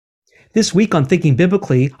This week on Thinking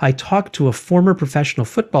Biblically, I talked to a former professional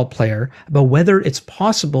football player about whether it's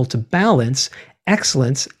possible to balance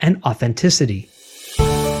excellence and authenticity.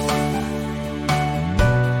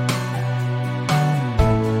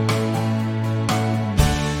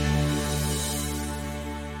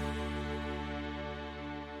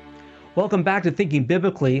 Welcome back to Thinking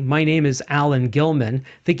Biblically. My name is Alan Gilman.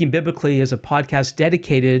 Thinking Biblically is a podcast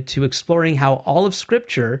dedicated to exploring how all of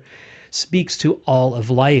Scripture speaks to all of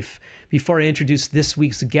life. Before I introduce this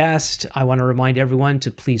week's guest, I want to remind everyone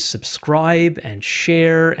to please subscribe and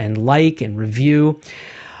share and like and review.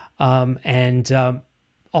 Also,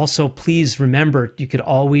 please remember, you could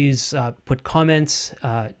always put comments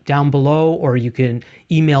down below, or you can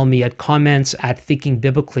email me at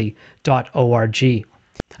comments@thinkingbiblically.org.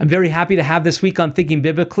 I'm very happy to have this week on Thinking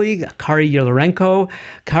Biblically, Kari Yolorenko.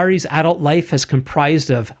 Kari's adult life has comprised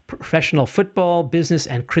of professional football, business,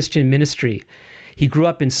 and Christian ministry. He grew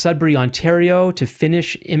up in Sudbury, Ontario, to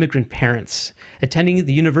Finnish immigrant parents. Attending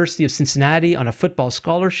the University of Cincinnati on a football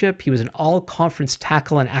scholarship, he was an all-conference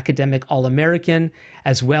tackle and academic All-American,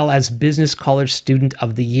 as well as Business College Student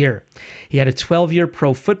of the Year. He had a 12-year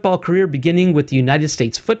pro football career beginning with the United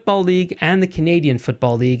States Football League and the Canadian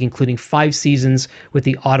Football League, including 5 seasons with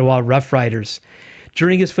the Ottawa Rough Riders.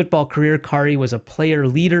 During his football career, Kari was a player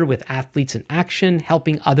leader with Athletes in Action,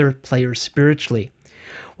 helping other players spiritually.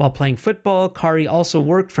 While playing football, Kari also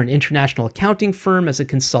worked for an international accounting firm as a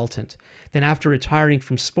consultant. Then after retiring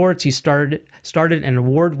from sports, he started an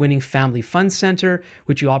award-winning family fund center,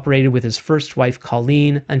 which he operated with his first wife,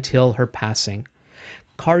 Colleen, until her passing.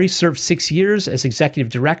 Kari served 6 years as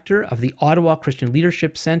executive director of the Ottawa Christian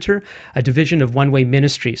Leadership Center, a division of One Way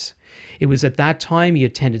Ministries. It was at that time he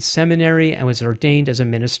attended seminary and was ordained as a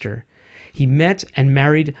minister. He met and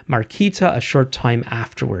married Marquita a short time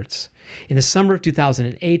afterwards. In the summer of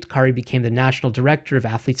 2008, Kari became the national director of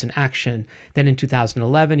Athletes in Action. Then in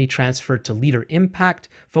 2011, he transferred to Leader Impact,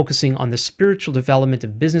 focusing on the spiritual development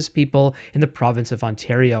of business people in the province of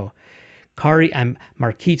Ontario. Kari and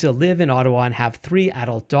Marquita live in Ottawa and have 3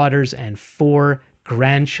 adult daughters and 4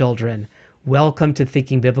 grandchildren. Welcome to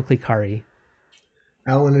Thinking Biblically, Kari.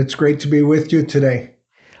 Alan, it's great to be with you today.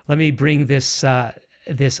 Let me bring this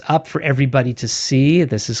up for everybody to see.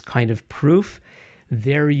 This is kind of proof.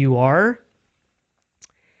 There you are.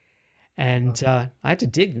 And I had to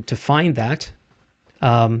dig to find that.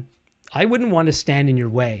 I wouldn't want to stand in your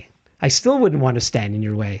way. I still wouldn't want to stand in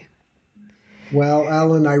your way. Well,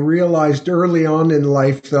 Alan, I realized early on in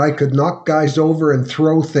life that I could knock guys over and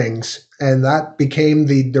throw things, and that became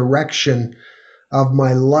the direction of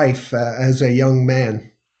my life as a young man.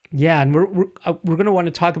 Yeah, and we're going to want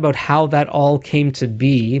to talk about how that all came to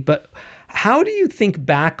be, but how do you think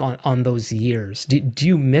back on those years? Do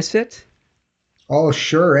you miss it? Oh,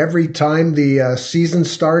 sure. Every time the season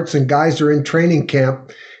starts and guys are in training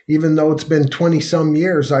camp, even though it's been 20-some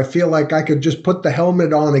years, I feel like I could just put the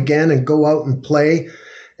helmet on again and go out and play.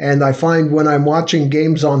 And I find when I'm watching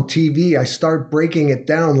games on TV, I start breaking it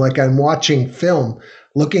down like I'm watching film,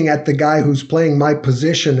 looking at the guy who's playing my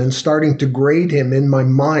position and starting to grade him in my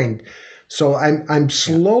mind. So I'm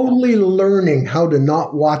slowly learning how to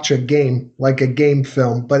not watch a game like a game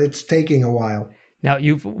film, but it's taking a while. Now,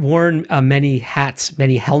 you've worn many hats,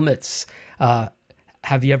 many helmets.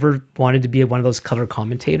 Have you ever wanted to be one of those color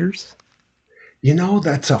commentators? You know,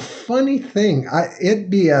 that's a funny thing. It'd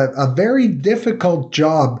be a very difficult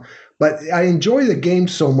job, but I enjoy the game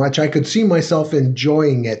so much. I could see myself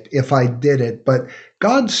enjoying it if I did it. But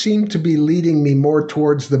God seemed to be leading me more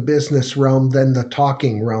towards the business realm than the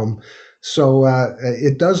talking realm. So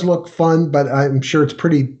it does look fun, but I'm sure it's a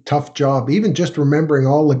pretty tough job. Even just remembering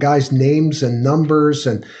all the guys' names and numbers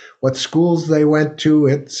and what schools they went to.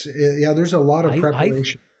 There's a lot of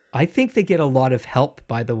preparation. I think they get a lot of help,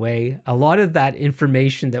 by the way. A lot of that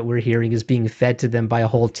information that we're hearing is being fed to them by a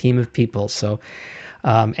whole team of people. So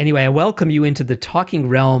anyway, I welcome you into the talking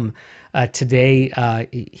realm today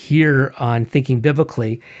here on Thinking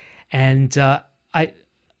Biblically. And can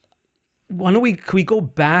we go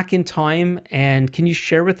back in time, and can you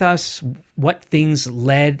share with us what things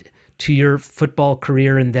led to your football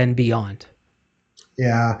career and then beyond?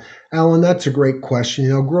 Yeah, Alan, that's a great question.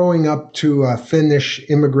 You know, growing up to Finnish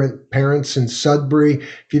immigrant parents in Sudbury,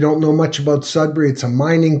 if you don't know much about Sudbury, it's a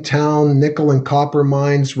mining town, nickel and copper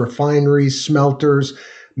mines, refineries, smelters,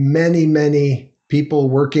 many, many people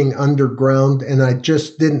working underground, and I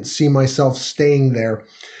just didn't see myself staying there.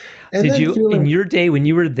 And Did you, in your day when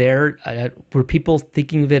you were there, were people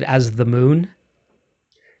thinking of it as the moon?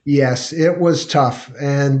 Yes, it was tough.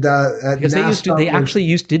 And Because NASA they was, actually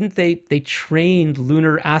used, didn't they trained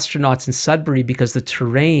lunar astronauts in Sudbury because the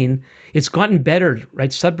terrain, it's gotten better,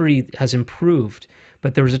 right? Sudbury has improved,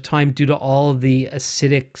 but there was a time due to all the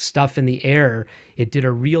acidic stuff in the air, it did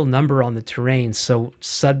a real number on the terrain. So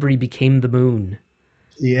Sudbury became the moon.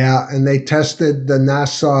 yeah, and they tested the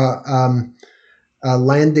NASA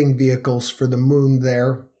landing vehicles for the moon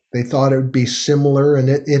there. They thought it would be similar, and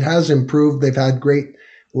it has improved. They've had great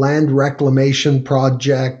land reclamation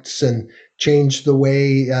projects and changed the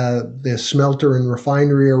way the smelter and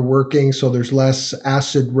refinery are working, so there's less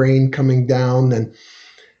acid rain coming down. And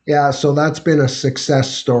yeah, so that's been a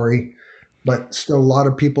success story, but still a lot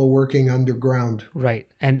of people working underground. Right.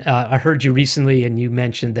 And I heard you recently and you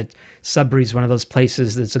mentioned that Sudbury is one of those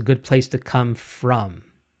places that's a good place to come from.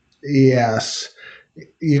 Yes.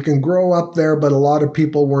 You can grow up there, but a lot of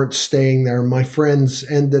people weren't staying there. My friends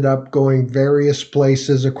ended up going various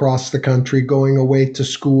places across the country, going away to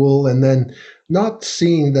school, and then not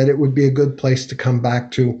seeing that it would be a good place to come back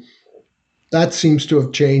to. That seems to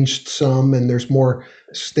have changed some, and there's more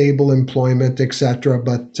stable employment, etc.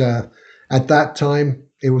 But at that time,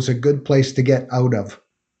 it was a good place to get out of.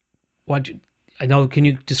 What I know, can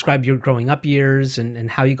you describe your growing up years and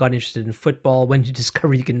how you got interested in football, when you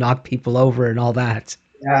discovered you can knock people over and all that?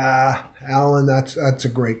 Alan, that's a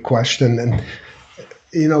great question.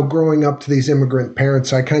 And growing up to these immigrant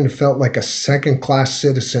parents, I kind of felt like a second class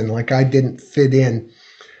citizen, like I didn't fit in.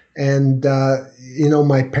 And,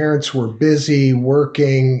 my parents were busy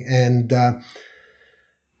working. And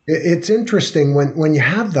it's interesting when you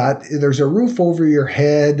have that, there's a roof over your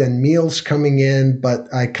head and meals coming in.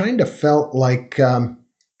 But I kind of felt like,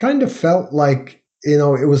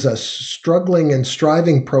 it was a struggling and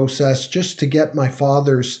striving process just to get my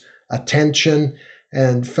father's attention,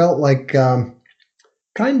 and felt like,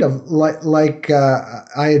 kind of like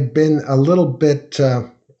I had been a little bit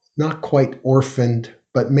not quite orphaned,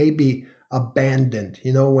 but maybe abandoned.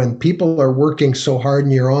 When people are working so hard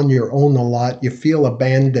and you're on your own a lot, you feel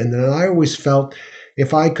abandoned. And I always felt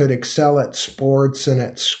if I could excel at sports and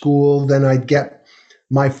at school, then I'd get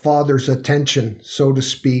my father's attention, so to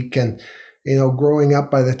speak. And growing up,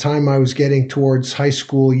 by the time I was getting towards high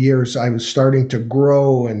school years, I was starting to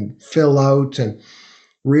grow and fill out, and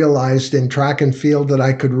realized in track and field that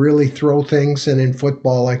I could really throw things, and in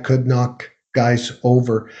football, I could knock guys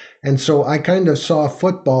over. And so I kind of saw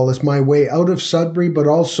football as my way out of Sudbury, but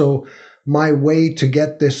also my way to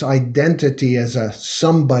get this identity as a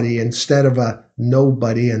somebody instead of a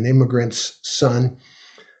nobody, an immigrant's son.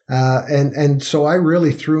 And so I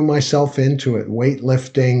really threw myself into it,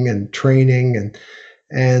 weightlifting and training,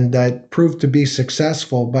 and it proved to be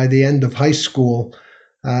successful. By the end of high school,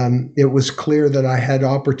 it was clear that I had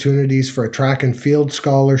opportunities for a track and field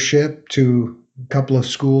scholarship to a couple of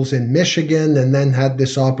schools in Michigan, and then had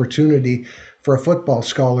this opportunity for a football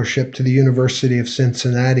scholarship to the University of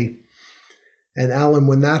Cincinnati. And Alan,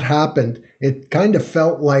 when that happened, it kind of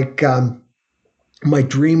felt like my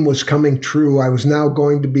dream was coming true. I was now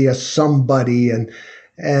going to be a somebody, and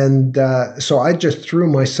so I just threw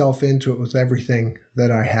myself into it with everything that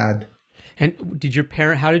I had. And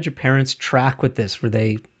how did your parents track with this? Was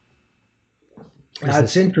That's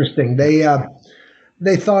this, interesting.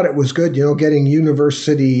 They thought it was good. Getting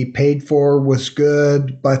university paid for was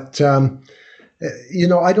good, but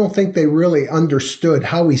I don't think they really understood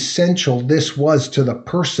how essential this was to the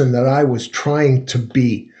person that I was trying to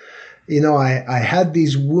be. I had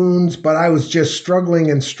these wounds, but I was just struggling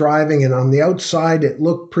and striving. And on the outside, it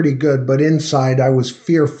looked pretty good. But inside, I was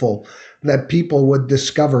fearful that people would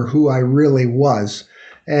discover who I really was.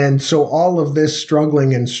 And so all of this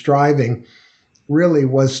struggling and striving really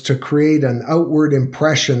was to create an outward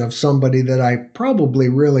impression of somebody that I probably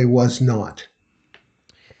really was not.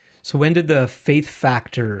 so when did the faith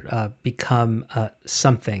factor become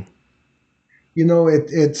something?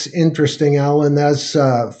 It's interesting, Alan. As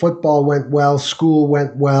football went well, school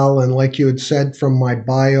went well, and like you had said from my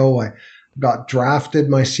bio, I got drafted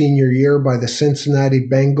my senior year by the Cincinnati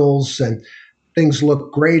Bengals, and things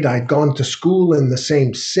looked great. I'd gone to school in the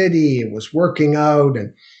same city, was working out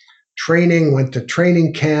and training, went to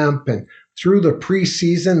training camp, and through the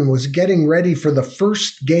preseason was getting ready for the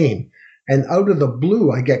first game. And out of the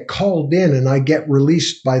blue, I get called in and I get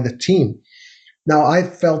released by the team. Now, I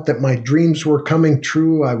felt that my dreams were coming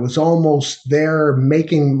true. I was almost there,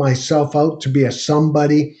 making myself out to be a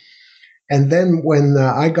somebody. And then when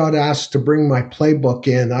I got asked to bring my playbook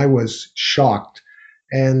in, I was shocked.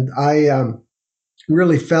 And I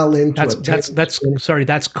really fell into That's it. that's sorry,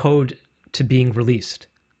 that's code to being released.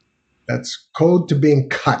 That's code to being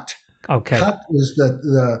cut. Okay. Cut is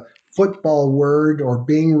the football word, or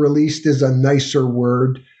being released is a nicer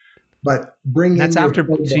word, but bring And in that's your after,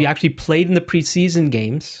 so you playbook. actually played in the preseason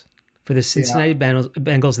games for the Yeah. Cincinnati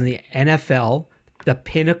Bengals in the NFL, the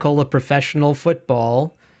pinnacle of professional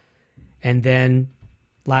football, and then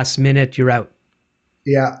last minute you're out.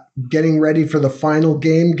 Yeah, getting ready for the final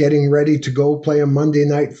game, getting ready to go play a Monday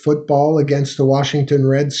night football against the Washington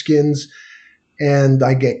Redskins, and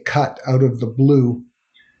I get cut out of the blue.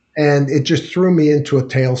 And it just threw me into a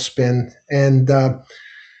tailspin. And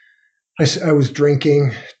I was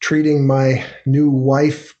drinking, treating my new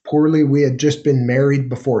wife poorly. We had just been married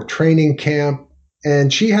before training camp.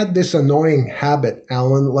 And she had this annoying habit,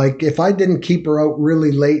 Alan. Like, if I didn't keep her out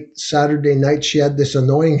really late Saturday night, she had this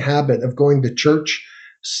annoying habit of going to church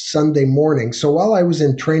Sunday morning. So while I was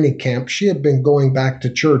in training camp, she had been going back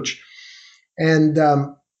to church. And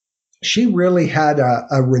she really had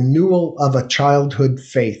a renewal of a childhood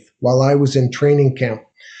faith while I was in training camp.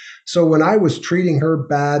 So when I was treating her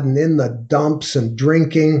bad and in the dumps and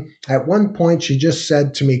drinking, at one point she just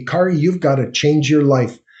said to me, "Kari, you've got to change your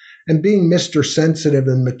life." And being Mr. Sensitive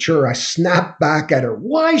and mature, I snapped back at her,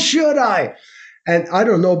 "Why should I?" And I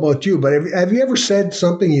don't know about you, but have you ever said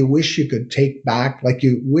something you wish you could take back? Like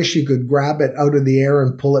you wish you could grab it out of the air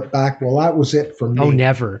and pull it back? Well, that was it for Oh, me.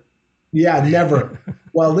 never. Yeah, never.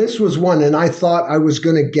 Well, this was one, and I thought I was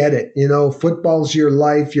going to get it. You know, football's your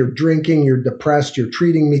life. You're drinking, you're depressed, you're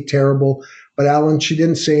treating me terrible. But Alan, she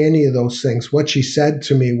didn't say any of those things. What she said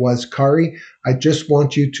to me was, "Kari, I just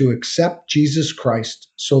want you to accept Jesus Christ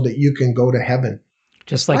so that you can go to heaven."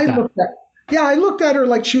 Just like I that. looked at, yeah, I looked at her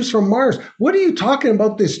like she was from Mars. What are you talking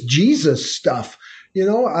about, this Jesus stuff? You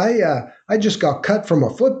know, I just got cut from a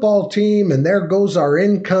football team, and there goes our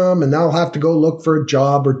income, and I'll have to go look for a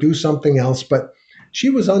job or do something else. But she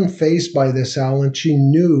was unfazed by this, Alan. She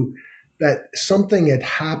knew that something had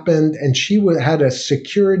happened, and she had a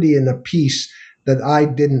security and a peace that I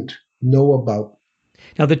didn't know about.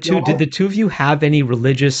 Now, You did know, the two of you have any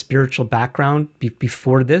religious, spiritual background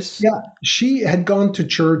before this? yeah, she had gone to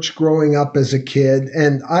church growing up as a kid,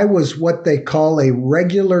 and I was what they call a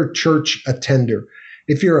regular church attender.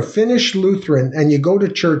 If you're a Finnish Lutheran and you go to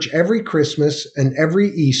church every Christmas and every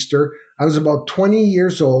Easter, I was about 20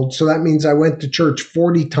 years old, so that means I went to church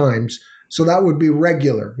 40 times. So that would be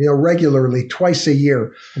regular, regularly, twice a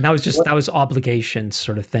year. And What? that was obligation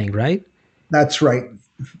sort of thing, right? That's right.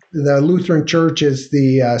 The Lutheran Church is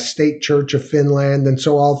the state church of Finland, and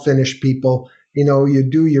so all Finnish people, you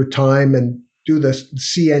do your time and do the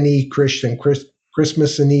CNE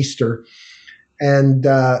Christmas and Easter. And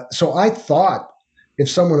so I thought, if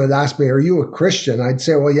someone had asked me, "Are you a Christian?" I'd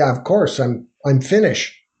say, "Well, yeah, of course. I'm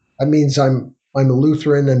Finnish. That means I'm a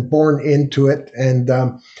Lutheran and born into it." And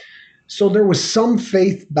so there was some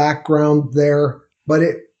faith background there, but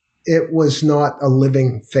it was not a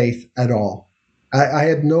living faith at all. I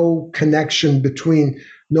had no connection between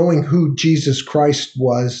knowing who Jesus Christ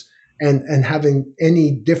was and having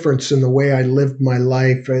any difference in the way I lived my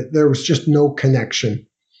life. There was just no connection.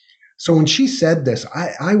 So when she said this,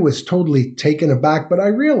 I was totally taken aback, but I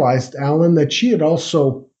realized, Alan, that she had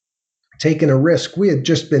also taken a risk. We had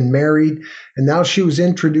just been married, and now she was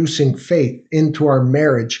introducing faith into our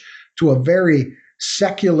marriage to a very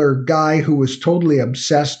secular guy who was totally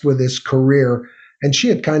obsessed with his career, and she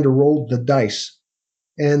had kind of rolled the dice.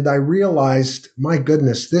 And I realized, my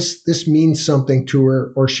goodness, this means something to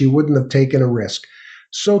her, or she wouldn't have taken a risk.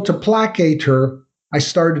 So to placate her, I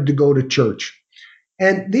started to go to church.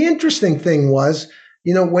 And the interesting thing was,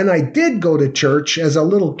 when I did go to church as a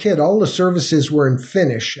little kid, all the services were in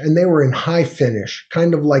Finnish, and they were in High Finnish,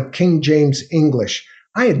 kind of like King James English.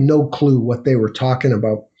 I had no clue what they were talking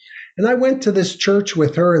about. And I went to this church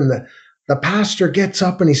with her, and the pastor gets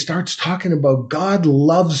up and he starts talking about God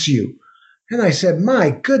loves you. And I said, "My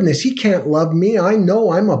goodness, he can't love me. I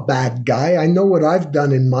know I'm a bad guy. I know what I've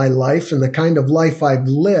done in my life and the kind of life I've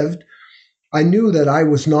lived. I knew that I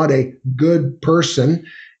was not a good person."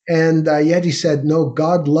 And yet he said, "No,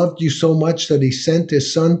 God loved you so much that he sent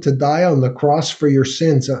his son to die on the cross for your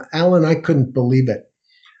sins." Alan, I couldn't believe it.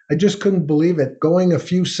 I just couldn't believe it. Going a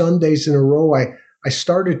few Sundays in a row, I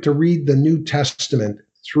started to read the New Testament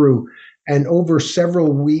through. And over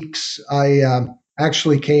several weeks, I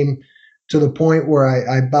actually came to the point where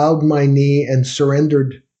I bowed my knee and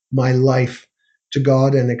surrendered my life to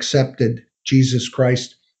God and accepted Jesus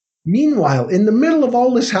Christ. Meanwhile, in the middle of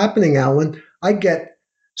all this happening, Alan, I get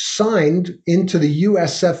signed into the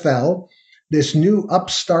USFL, this new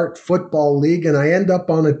upstart football league, and I end up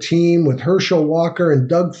on a team with Herschel Walker and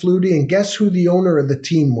Doug Flutie. And guess who the owner of the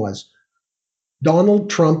team was? Donald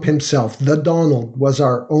Trump himself. The Donald was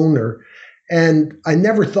our owner. And I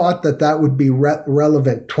never thought that that would be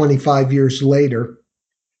relevant 25 years later.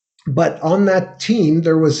 But on that team,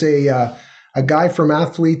 there was a guy from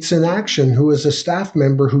Athletes in Action who was a staff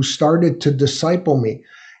member who started to disciple me.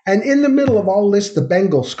 And in the middle of all this, the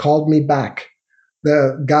Bengals called me back.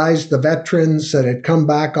 The guys, the veterans that had come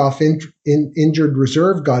back off injured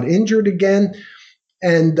reserve, got injured again.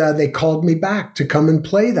 And they called me back to come and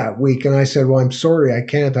play that week. And I said, well, I'm sorry, I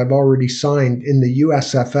can't. I've already signed in the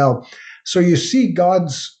USFL. So you see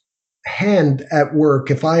God's hand at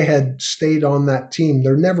work. If I had stayed on that team,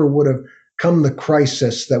 there never would have come the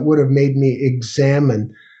crisis that would have made me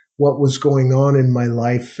examine what was going on in my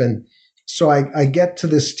life. And so I get to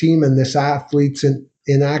this team, and this Athletes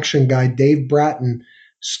in Action guy, Dave Bratton,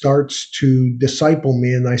 starts to disciple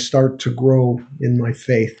me, and I start to grow in my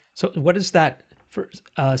faith. So what is that for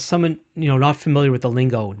someone not familiar with the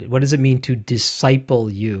lingo? What does it mean to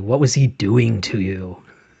disciple you? What was he doing to you?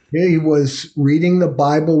 He was reading the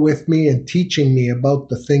Bible with me and teaching me about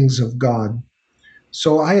the things of God.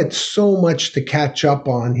 So I had so much to catch up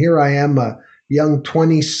on. Here I am, a young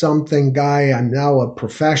 20-something guy. I'm now a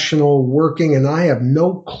professional working, and I have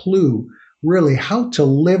no clue really how to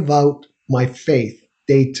live out my faith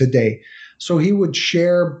day to day. So he would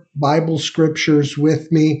share Bible scriptures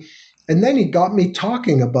with me, and then he got me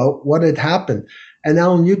talking about what had happened. And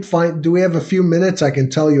Alan, do we have a few minutes? I can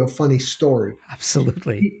tell you a funny story.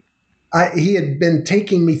 Absolutely. He had been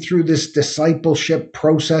taking me through this discipleship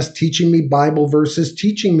process, teaching me Bible verses,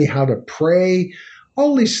 teaching me how to pray,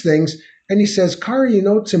 all these things. And he says, Kari,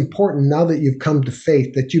 it's important now that you've come to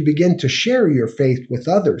faith that you begin to share your faith with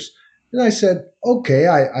others. And I said, okay,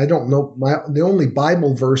 I don't know. The only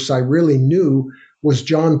Bible verse I really knew was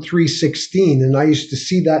John 3:16. And I used to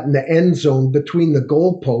see that in the end zone between the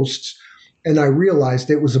goalposts. And I realized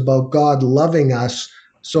it was about God loving us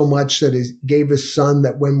so much that he gave his son,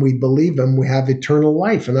 that when we believe him, we have eternal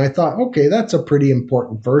life. And I thought, okay, that's a pretty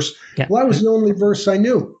important verse. Yeah. Well, that was the only verse I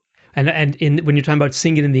knew. And when you're talking about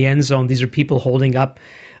singing in the end zone, these are people holding up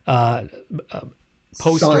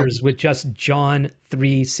posters with just John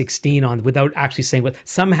 3:16 on, without actually saying what.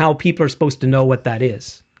 Somehow people are supposed to know what that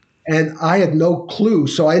is. And I had no clue.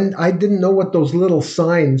 So I didn't know what those little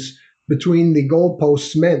signs between the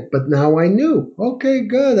goalposts meant, but now I knew. Okay,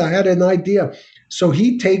 good. I had an idea. So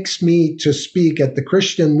he takes me to speak at the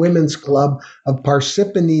Christian Women's Club of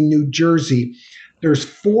Parsippany, New Jersey. There's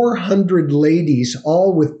 400 ladies,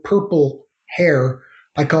 all with purple hair.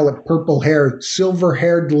 I call it purple hair,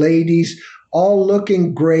 silver-haired ladies, all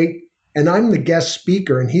looking great. And I'm the guest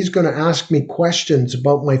speaker, and he's going to ask me questions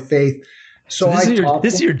about my faith. So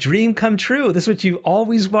this is your dream come true. This is what you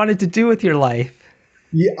always wanted to do with your life.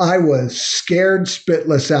 Yeah, I was scared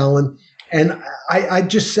spitless, Alan. And I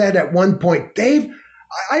just said at one point, Dave,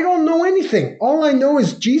 I don't know anything. All I know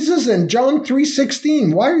is Jesus and John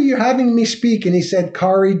 3:16. Why are you having me speak? And he said,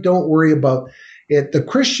 Kari, don't worry about it. The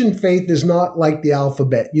Christian faith is not like the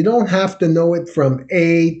alphabet. You don't have to know it from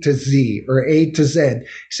A to Z or A to Z. He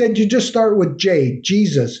said, you just start with J,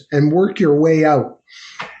 Jesus, and work your way out.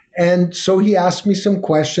 And so he asked me some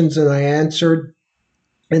questions, and I answered.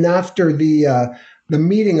 And after the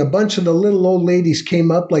meeting, a bunch of the little old ladies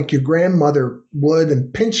came up like your grandmother would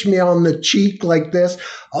and pinched me on the cheek like this.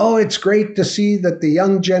 Oh, it's great to see that the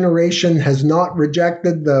young generation has not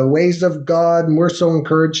rejected the ways of God, and we're so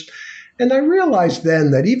encouraged. And I realized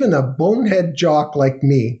then that even a bonehead jock like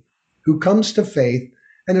me, who comes to faith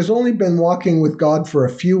and has only been walking with God for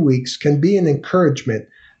a few weeks, can be an encouragement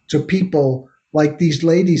to people like these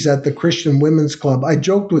ladies at the Christian Women's Club. I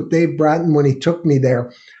joked with Dave Bratton when he took me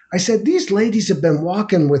there. I said, these ladies have been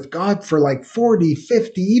walking with God for like 40,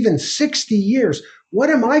 50, even 60 years. What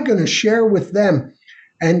am I going to share with them?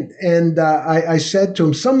 And I said to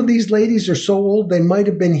him, some of these ladies are so old, they might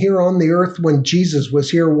have been here on the earth when Jesus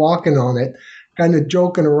was here walking on it, kind of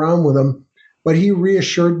joking around with them. But he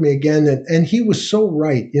reassured me again, and he was so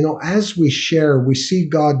right. As we share, we see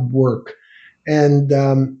God work, and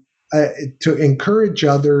to encourage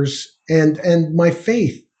others, and my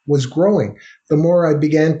faith was growing. The more I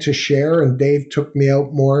began to share, and Dave took me out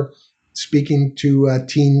more, speaking to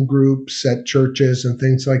teen groups at churches and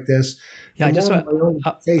things like this. Yeah,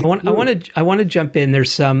 I want to jump in.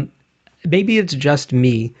 There's maybe it's just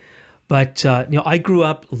me, but I grew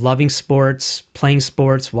up loving sports, playing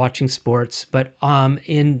sports, watching sports. But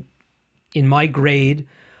in my grade,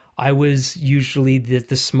 I was usually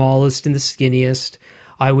the smallest and the skinniest.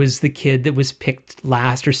 I was the kid that was picked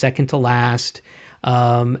last or second to last,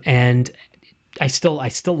 and I still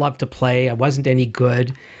love to play. I wasn't any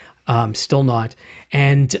good, still not,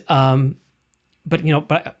 and but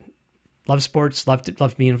love sports,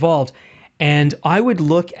 loved being involved. And I would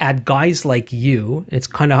look at guys like you. It's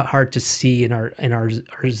kind of hard to see in our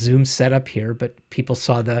Zoom setup here, but people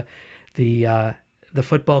saw the the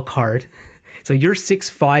football card. So you're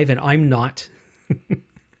 6'5" and I'm not.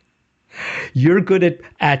 You're good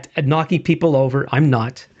at knocking people over. I'm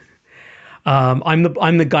not. I'm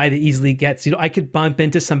the guy that easily gets. I could bump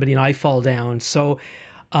into somebody and I fall down. So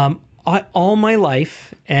all my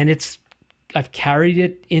life, and I've carried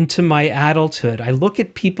it into my adulthood. I look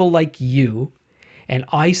at people like you, and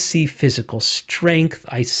I see physical strength.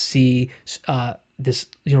 I see this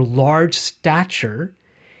large stature,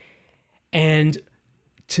 and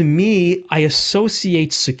to me, I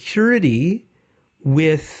associate security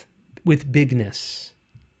with bigness.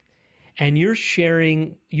 And you were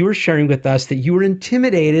sharing with us that you were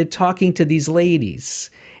intimidated talking to these ladies,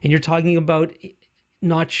 and you're talking about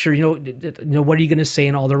not sure, what are you going to say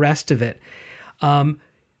and all the rest of it.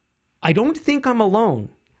 I don't think I'm alone.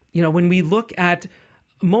 When we look at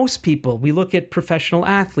most people, we look at professional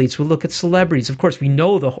athletes, we look at celebrities. Of course, we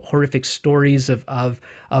know the horrific stories of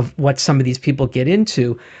what some of these people get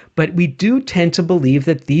into, but we do tend to believe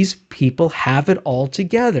that these people have it all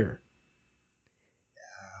together.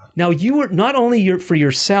 Now, you were not only for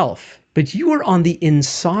yourself, but you were on the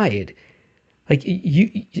inside. Like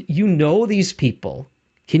you know these people.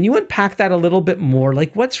 Can you unpack that a little bit more?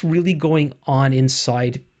 Like, what's really going on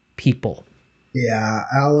inside people? Yeah,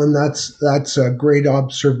 Alan, that's a great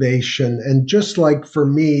observation. And just like for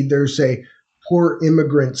me, there's a poor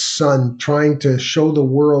immigrant son trying to show the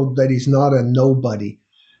world that he's not a nobody,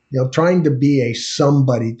 trying to be a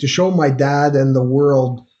somebody, to show my dad and the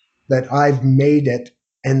world that I've made it.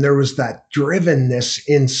 And there was that drivenness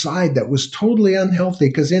inside that was totally unhealthy,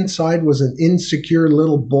 because inside was an insecure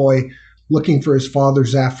little boy looking for his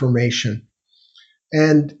father's affirmation.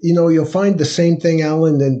 And, you'll find the same thing,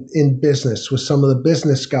 Alan, in business with some of the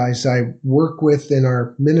business guys I work with in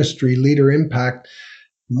our ministry, Leader Impact.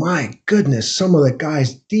 My goodness, some of the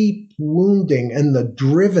guys, deep wounding and the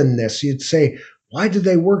drivenness. You'd say, why do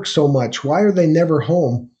they work so much? Why are they never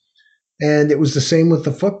home? And it was the same with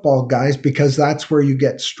the football guys, because that's where you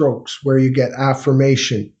get strokes, where you get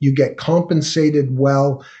affirmation, you get compensated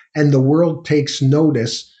well, and the world takes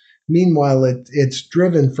notice. Meanwhile, it's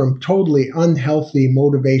driven from totally unhealthy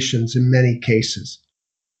motivations in many cases.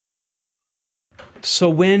 So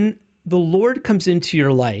when the Lord comes into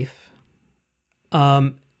your life,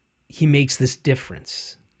 he makes this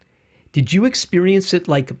difference. Did you experience it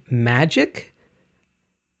like magic?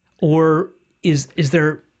 Or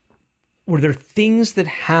were there things that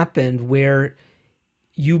happened where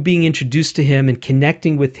you being introduced to him and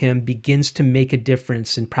connecting with him begins to make a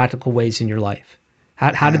difference in practical ways in your life?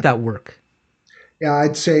 How did that work? Yeah,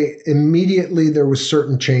 I'd say immediately there was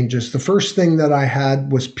certain changes. The first thing that I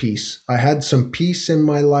had was peace. I had some peace in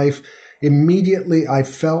my life. Immediately I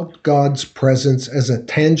felt God's presence as a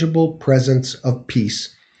tangible presence of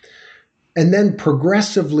peace. And then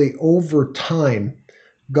progressively over time,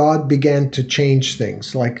 God began to change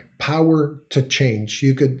things, like power to change.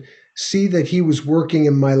 You could see that he was working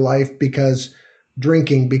in my life because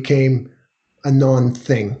drinking became a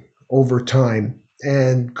non-thing over time,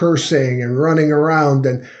 and cursing and running around,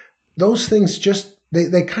 and those things just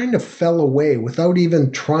they kind of fell away without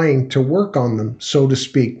even trying to work on them, so to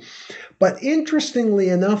speak. But interestingly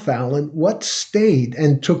enough, Alan, what stayed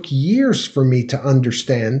and took years for me to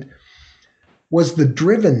understand was the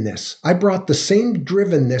drivenness. I brought the same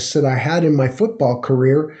drivenness that I had in my football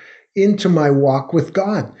career into my walk with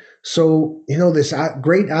God. So, this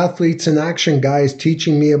great athletes in action guy is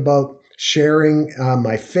teaching me about sharing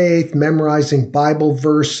my faith, memorizing Bible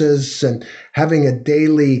verses, and having a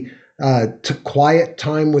daily quiet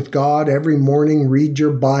time with God every morning. Read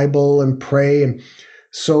your Bible and pray. And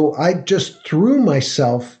so I just threw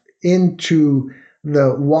myself into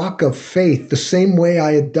the walk of faith the same way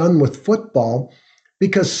I had done with football,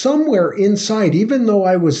 because somewhere inside, even though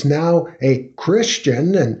I was now a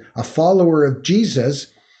Christian and a follower of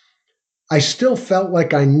Jesus, I still felt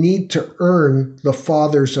like I need to earn the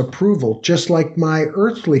Father's approval, just like my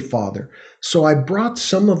earthly father. So I brought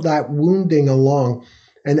some of that wounding along.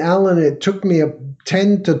 And Alan, it took me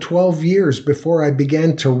 10 to 12 years before I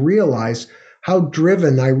began to realize how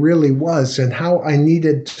driven I really was and how I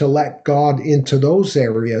needed to let God into those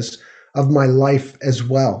areas of my life as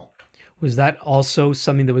well. Was that also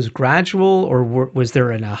something that was gradual, or was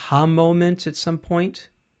there an aha moment at some point?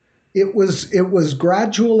 It was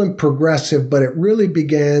gradual and progressive, but it really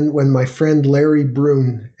began when my friend Larry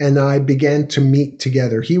Brune and I began to meet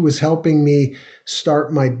together. He was helping me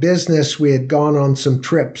start my business. We had gone on some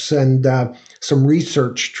trips and some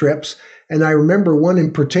research trips. And I remember one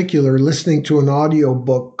in particular listening to an audio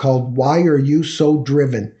book called Why Are You So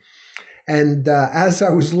Driven? And as I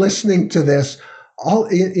was listening to this,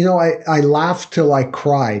 I laughed till I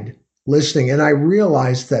cried listening. And I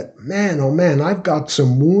realized that, man, oh man, I've got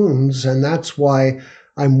some wounds. And that's why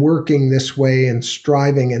I'm working this way and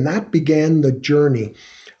striving. And that began the journey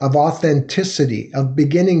of authenticity, of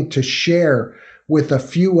beginning to share with a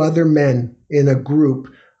few other men in a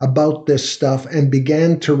group about this stuff and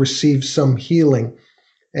began to receive some healing.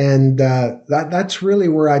 And that's really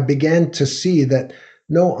where I began to see that,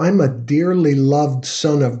 no, I'm a dearly loved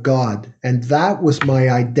son of God. And that was my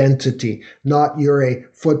identity, not you're a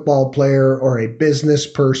football player or a business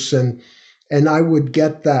person. And I would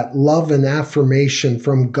get that love and affirmation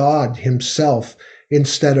from God himself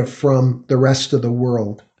instead of from the rest of the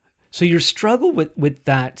world. So your struggle with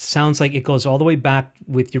that sounds like it goes all the way back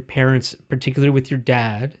with your parents, particularly with your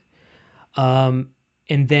dad. And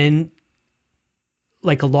then,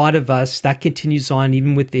 like a lot of us, that continues on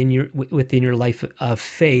even within your life of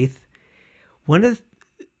faith. One of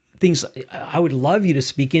the things I would love you to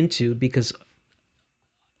speak into, because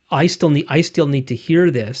I still need to hear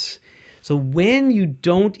this. So when you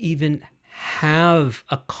don't even have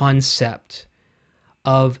a concept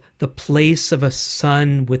of the place of a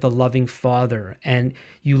son with a loving father, and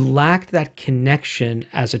you lack that connection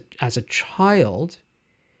as a child,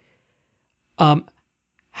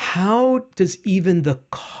 how does even the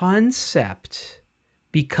concept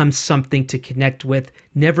become something to connect with?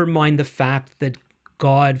 Never mind the fact that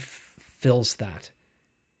God fills that.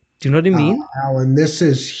 Do you know what I mean? Alan, this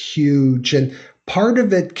is huge. And part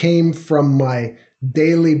of it came from my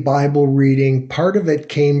daily Bible reading. Part of it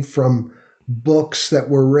came from books that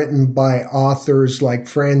were written by authors like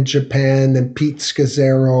Fran Japan and Pete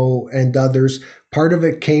Scazzaro and others. Part of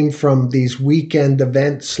it came from these weekend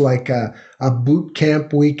events like a boot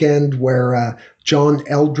camp weekend where John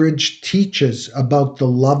Eldridge teaches about the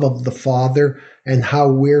love of the Father and how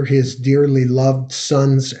we're his dearly loved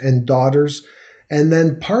sons and daughters. And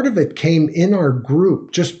then part of it came in our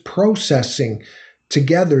group, just processing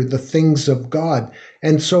together the things of God.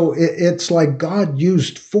 And so it's like God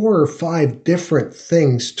used 4 or 5 different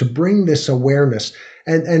things to bring this awareness.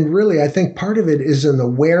 And really, I think part of it is an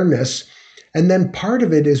awareness. And then part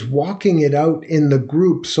of it is walking it out in the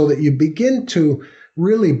group so that you begin to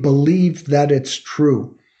really believe that it's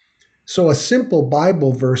true. So a simple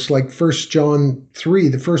Bible verse like 1 John 3,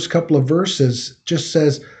 the first couple of verses just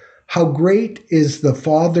says, how great is the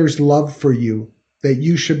Father's love for you that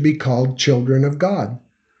you should be called children of God.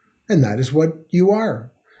 And that is what you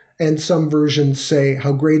are. And some versions say,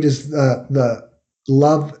 how great is the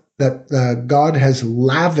love that God has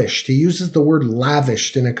lavished. He uses the word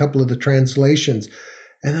lavished in a couple of the translations.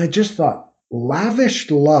 And I just thought,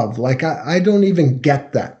 lavished love, like I don't even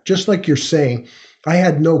get that. Just like you're saying, I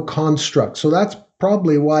had no construct. So that's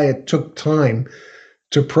probably why it took time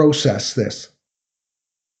to process this.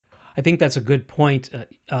 I think that's a good point.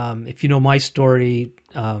 If you know my story,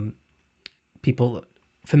 people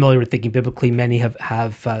familiar with thinking biblically, many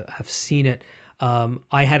have seen it.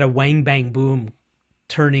 I had a wang bang boom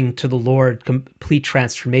turning to the Lord, complete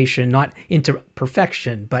transformation, not into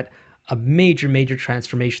perfection, but a major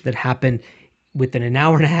transformation that happened within an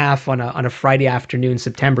hour and a half on a Friday afternoon,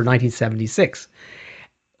 September 1976.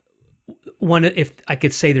 One, if I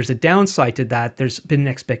could say there's a downside to that, there's been an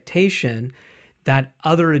expectation that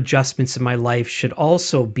other adjustments in my life should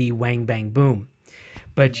also be wang bang boom.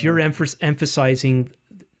 But you're emphasizing,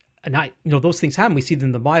 and those things happen. We see them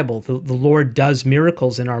in the Bible. The Lord does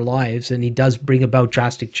miracles in our lives, and he does bring about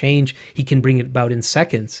drastic change. He can bring it about in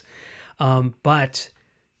seconds. But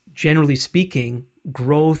generally speaking,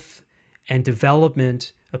 growth and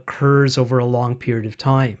development occurs over a long period of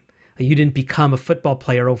time. You didn't become a football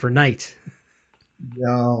player overnight.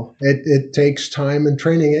 No, it takes time and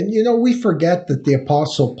training. And, we forget that the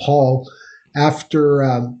Apostle Paul,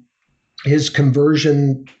 after his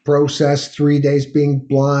conversion process, 3 days being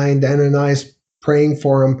blind, Ananias praying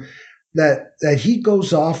for him, that he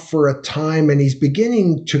goes off for a time and he's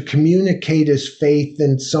beginning to communicate his faith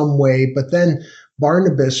in some way. But then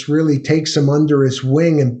Barnabas really takes him under his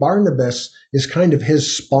wing, and Barnabas is kind of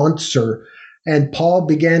his sponsor. And Paul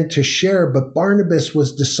began to share, but Barnabas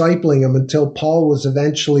was discipling him until Paul was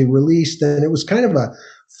eventually released. And it was kind of a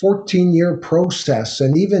 14-year process.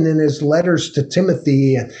 And even in his letters to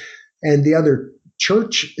Timothy and the other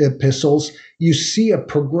church epistles, you see a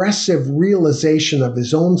progressive realization of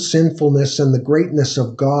his own sinfulness and the greatness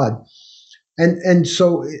of God. And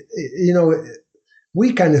so,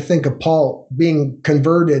 we kind of think of Paul being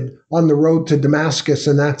converted on the road to Damascus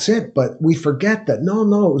and that's it. But we forget that no,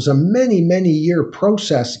 it was a many, many year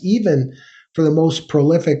process, even for the most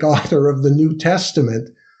prolific author of the New Testament.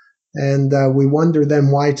 And we wonder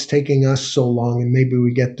then why it's taking us so long, and maybe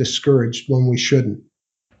we get discouraged when we shouldn't.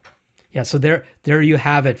 Yeah, so there you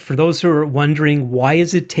have it. For those who are wondering why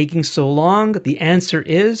is it taking so long, the answer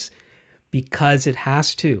is because it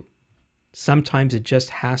has to. Sometimes it just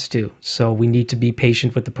has to. So we need to be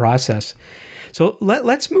patient with the process. So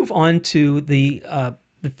let's move on to the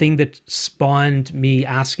thing that spawned me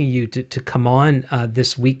asking you to come on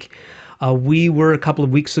this week. We were a couple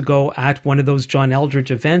of weeks ago at one of those John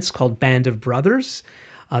Eldredge events called Band of Brothers.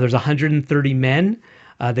 There's 130 men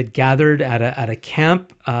that gathered at a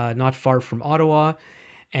camp not far from Ottawa.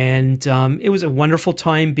 And it was a wonderful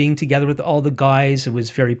time being together with all the guys. It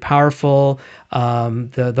was very powerful.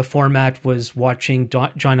 The format was watching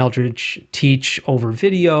John Eldredge teach over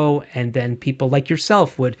video, and then people like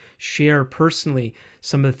yourself would share personally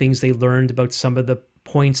some of the things they learned about some of the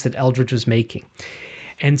points that Eldredge was making.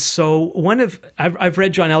 And so I've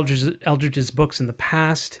read John Eldredge's books in the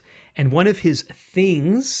past, and one of his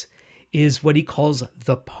things is what he calls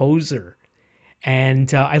the poser.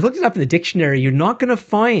 And I looked it up in the dictionary. You're not going to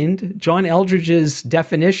find John Eldredge's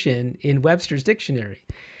definition in Webster's dictionary,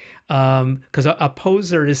 because a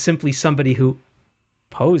poser is simply somebody who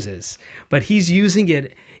poses. But he's using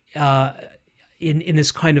it in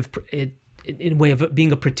this kind of in way of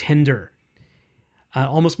being a pretender,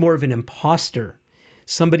 almost more of an imposter,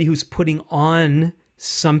 somebody who's putting on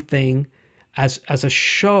something as a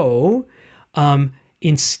show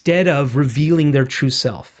instead of revealing their true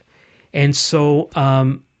self. And so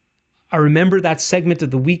I remember that segment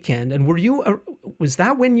of the weekend. And was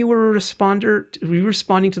that when you were a responder? Were you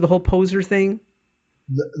responding to the whole poser thing?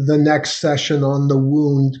 The next session on the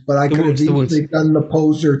wound, but I could have easily done the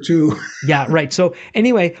poser too. Yeah, right. So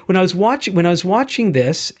anyway, when I was watching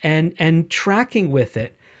this and tracking with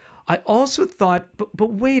it, I also thought,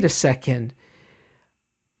 but wait a second.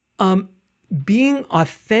 Being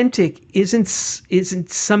authentic isn't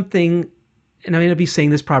something, and I'm going to be saying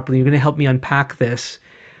this properly, you're going to help me unpack this,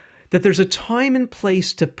 that there's a time and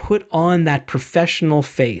place to put on that professional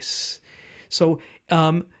face. So,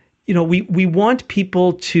 we want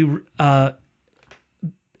people to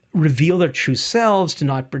reveal their true selves, to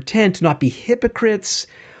not pretend, to not be hypocrites.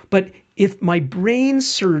 But if my brain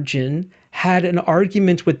surgeon had an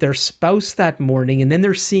argument with their spouse that morning, and then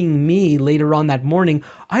they're seeing me later on that morning,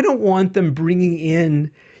 I don't want them bringing in,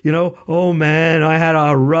 oh man, I had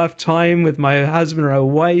a rough time with my husband or my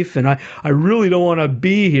wife, and I really don't want to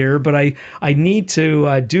be here, but I need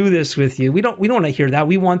to do this with you. We don't want to hear that.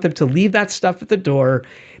 We want them to leave that stuff at the door,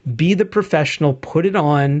 be the professional, put it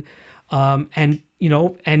on, and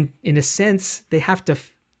in a sense, they're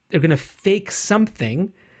going to fake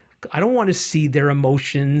something. I don't want to see their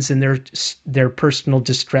emotions and their personal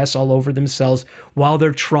distress all over themselves while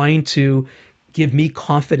they're trying to give me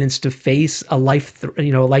confidence to face a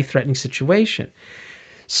life-threatening situation.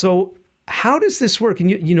 So how does this work?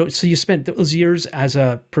 And so you spent those years as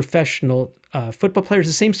a professional football player. It's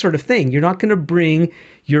the same sort of thing. You're not going to bring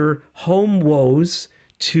your home woes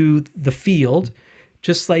to the field,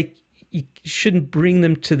 just like you shouldn't bring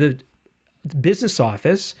them to the business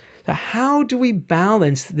office. So how do we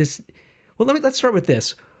balance this? Well, let's start with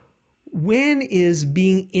this. When is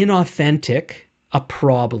being inauthentic a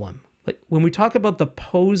problem? Like when we talk about the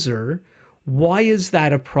poser, why is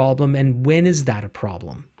that a problem, and when is that a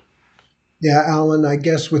problem? Yeah, Alan, I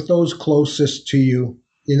guess with those closest to you,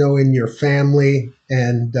 in your family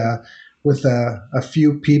and with a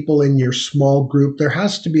few people in your small group, there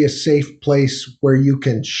has to be a safe place where you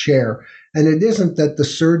can share. And it isn't that the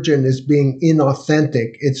surgeon is being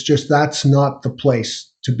inauthentic. It's just that's not the place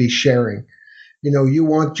to be sharing. You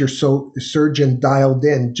want your surgeon dialed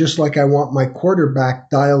in, just like I want my quarterback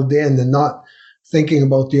dialed in and not thinking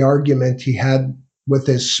about the argument he had with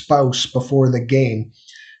his spouse before the game.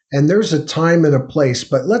 And there's a time and a place.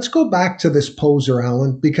 But let's go back to this poser,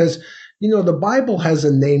 Alan, because, the Bible has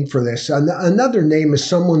a name for this. Another name is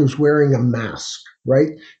someone who's wearing a mask, right?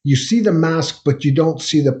 You see the mask, but you don't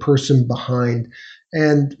see the person behind.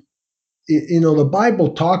 And, the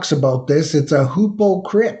Bible talks about this. It's a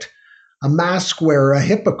hypocrite, a mask wearer, a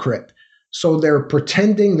hypocrite. So they're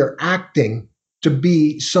pretending, they're acting to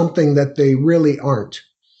be something that they really aren't.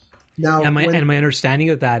 Now, my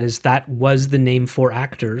understanding of that is that was the name for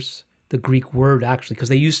actors, the Greek word actually, because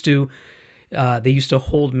they used to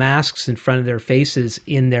hold masks in front of their faces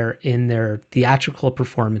in their theatrical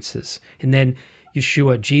performances. And then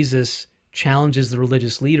Jesus, challenges the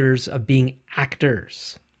religious leaders of being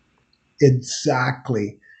actors.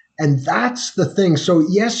 Exactly. And that's the thing. So,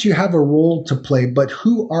 yes, you have a role to play, but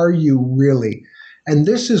who are you really? And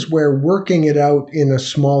this is where working it out in a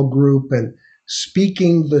small group and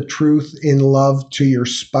speaking the truth in love to your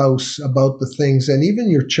spouse about the things and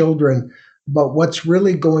even your children about what's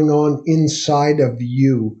really going on inside of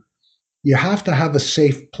you. You have to have a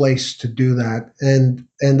safe place to do that. And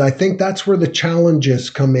I think that's where the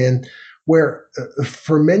challenges come in, where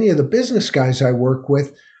for many of the business guys I work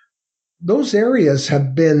with, those areas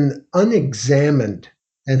have been unexamined.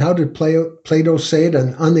 And how did Plato say it?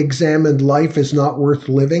 An unexamined life is not worth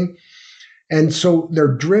living. And so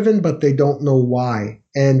they're driven, but they don't know why.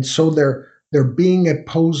 And so they're being a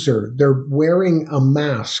poser. They're wearing a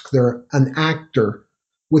mask. They're an actor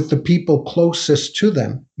with the people closest to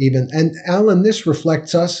them, even. And Alan, this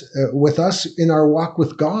reflects us with us in our walk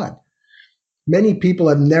with God. Many people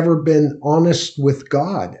have never been honest with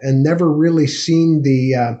God and never really seen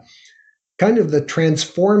the kind of the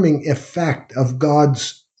transforming effect of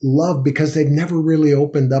God's love because they've never really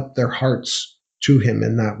opened up their hearts to Him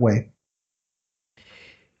in that way.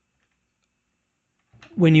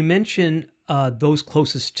 When you mention those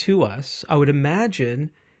closest to us, I would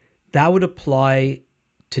imagine that would apply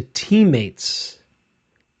to teammates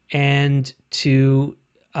and to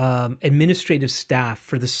administrative staff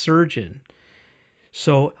for the surgeon.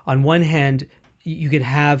 So on one hand, you could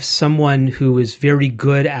have someone who is very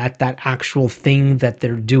good at that actual thing that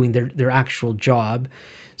they're doing, their actual job.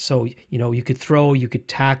 So you could throw, you could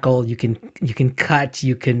tackle, you can cut,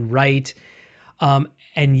 you can write,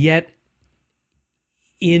 and yet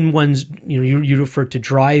in one's you refer to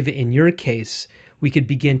drive in your case, we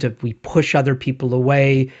push other people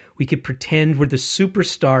away. We could pretend we're the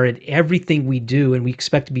superstar at everything we do, and we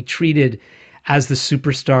expect to be treated as the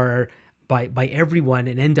superstar by everyone,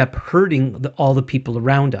 and end up hurting all the people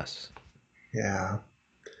around us. Yeah.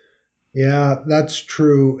 Yeah, that's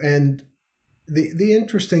true. And the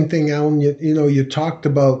interesting thing, Alan, you talked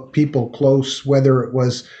about people close, whether it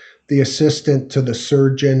was the assistant to the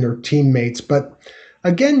surgeon or teammates, but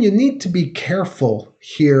again, you need to be careful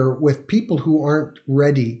here with people who aren't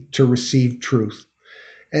ready to receive truth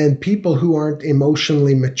and people who aren't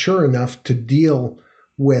emotionally mature enough to deal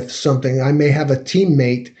with something. I may have a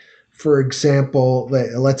teammate, for example,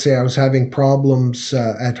 let's say I was having problems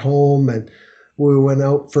at home and we went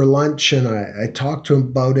out for lunch and I talked to him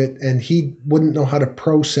about it and he wouldn't know how to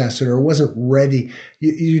process it or wasn't ready.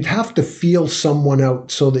 You'd have to feel someone out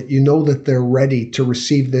so that you know that they're ready to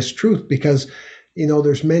receive this truth because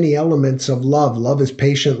there's many elements of love. Love is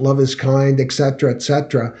patient, love is kind, etc.,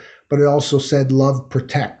 etc. But it also said love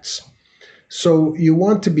protects. So you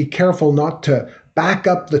want to be careful not to back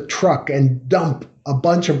up the truck and dump a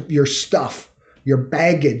bunch of your stuff, your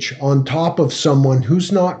baggage on top of someone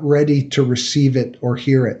who's not ready to receive it or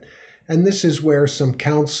hear it. And this is where some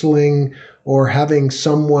counseling or having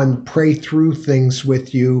someone pray through things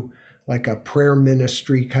with you, like a prayer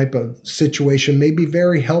ministry type of situation, may be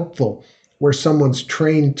very helpful, where someone's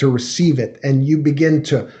trained to receive it and you begin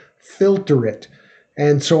to filter it.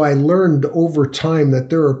 And so I learned over time that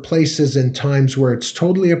there are places and times where it's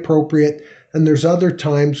totally appropriate, and there's other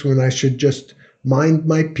times when I should just mind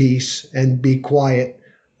my peace and be quiet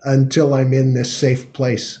until I'm in this safe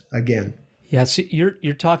place again. Yeah, so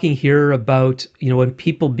you're talking here about, when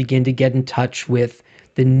people begin to get in touch with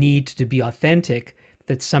the need to be authentic,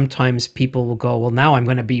 that sometimes people will go, well, now I'm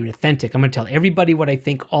going to be authentic. I'm going to tell everybody what I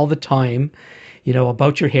think all the time,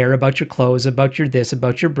 about your hair, about your clothes, about your this,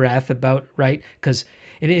 about your breath, about, right? Because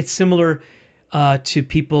it's similar to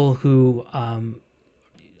people who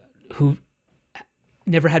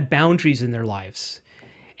never had boundaries in their lives,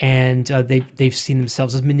 and they've seen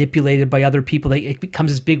themselves as manipulated by other people. It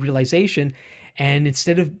becomes this big realization, and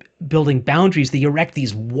instead of building boundaries, they erect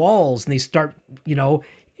these walls, and they start,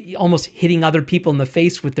 almost hitting other people in the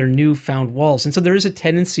face with their newfound walls. And so there is a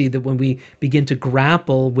tendency that when we begin to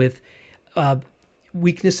grapple with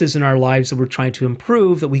weaknesses in our lives that we're trying to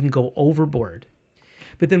improve, that we can go overboard.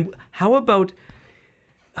 But then, how about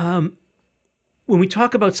when we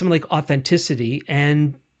talk about something like authenticity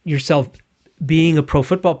and yourself being a pro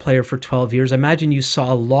football player for 12 years, I imagine you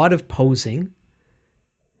saw a lot of posing,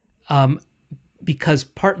 because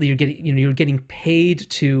partly you're getting paid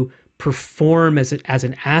to perform as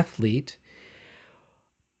an athlete.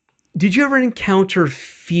 Did you ever encounter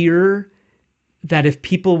fear that if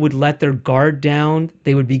people would let their guard down,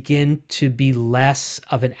 they would begin to be less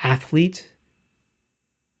of an athlete?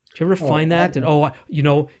 Do you ever Oh, find that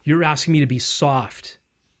you're asking me to be soft,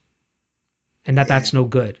 and yeah. that's no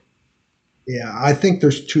good? Yeah, I think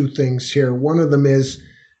there's two things here. One of them is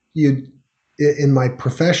you in my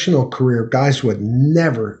professional career, guys would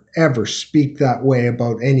never, ever speak that way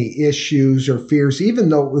about any issues or fears, even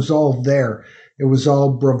though it was all there. It was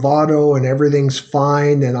all bravado and everything's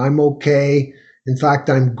fine and I'm okay. In fact,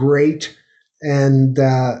 I'm great. And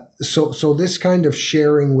so this kind of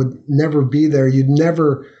sharing would never be there. You'd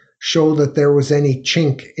never show that there was any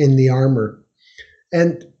chink in the armor.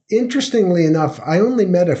 And interestingly enough, I only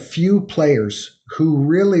met a few players who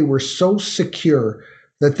really were so secure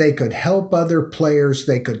that they could help other players,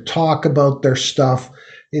 they could talk about their stuff.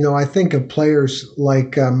 I think of players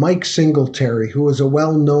like Mike Singletary, who was a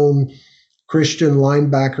well known Christian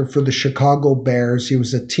linebacker for the Chicago Bears. He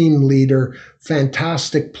was a team leader,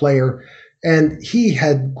 fantastic player. And he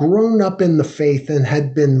had grown up in the faith and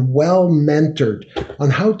had been well mentored on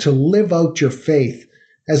how to live out your faith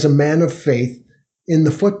as a man of faith in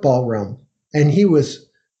the football realm. And he was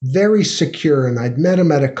very secure. And I'd met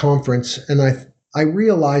him at a conference, and I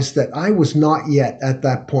realized that I was not yet at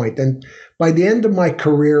that point. And by the end of my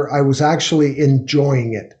career, I was actually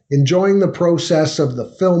enjoying it, enjoying the process of the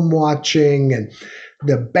film watching and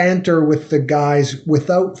the banter with the guys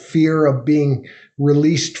without fear of being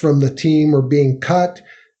released from the team or being cut,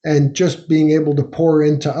 and just being able to pour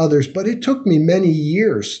into others. But it took me many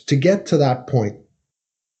years to get to that point.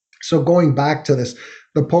 So going back to this,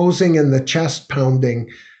 the posing and the chest pounding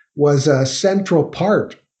was a central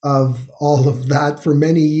part of all of that for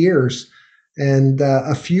many years. And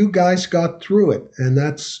a few guys got through it, and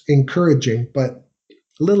that's encouraging, but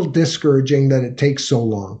a little discouraging that it takes so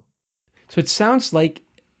long. So it sounds like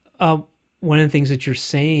one of the things that you're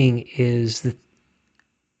saying is that,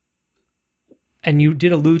 and you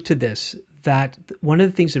did allude to this, that one of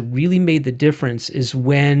the things that really made the difference is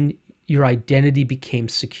when your identity became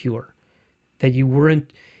secure. That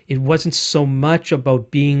it wasn't so much about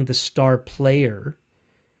being the star player.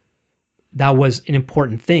 That was an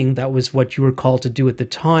important thing. That was what you were called to do at the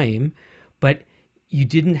time. But you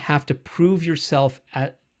didn't have to prove yourself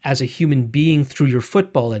as a human being through your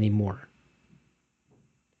football anymore.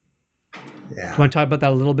 Yeah. Do you want to talk about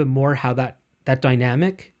that a little bit more, how that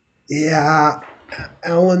dynamic? Yeah,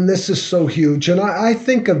 Alan, this is so huge. And I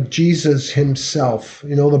think of Jesus himself.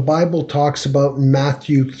 The Bible talks about in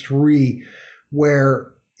Matthew 3,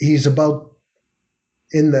 where he's about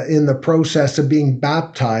in the process of being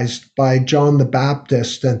baptized by John the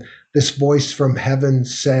Baptist. And this voice from heaven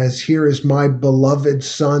says, "Here is my beloved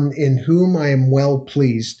Son in whom I am well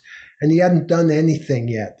pleased." And he hadn't done anything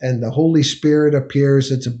yet. And the Holy Spirit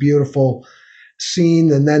appears. It's a beautiful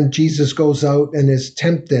scene. And then Jesus goes out and is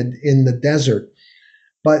tempted in the desert.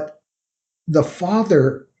 But the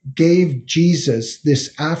Father gave Jesus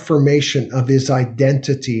this affirmation of his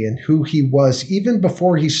identity and who he was, even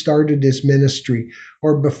before he started his ministry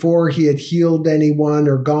or before he had healed anyone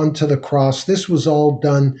or gone to the cross. This was all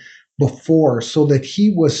done before, so that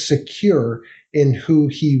he was secure in who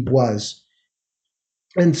he was.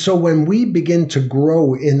 And so when we begin to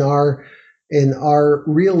grow in our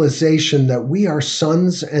realization that we are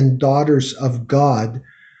sons and daughters of God,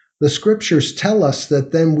 the scriptures tell us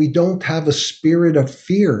that then we don't have a spirit of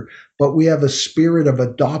fear, but we have a spirit of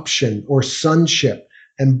adoption or sonship.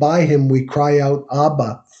 And by him we cry out,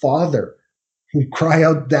 Abba, Father. We cry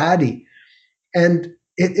out, Daddy. And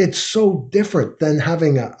it's so different than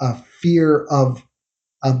having a fear of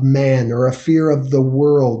man or a fear of the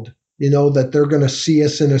world, that they're going to see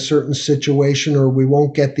us in a certain situation or we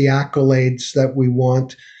won't get the accolades that we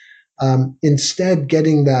want. Instead,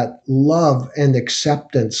 getting that love and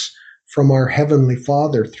acceptance from our Heavenly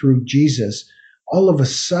Father through Jesus, all of a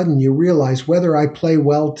sudden you realize whether I play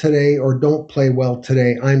well today or don't play well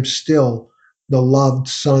today, I'm still the loved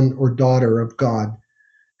son or daughter of God.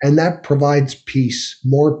 And that provides peace,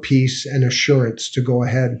 more peace and assurance to go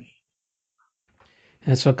ahead.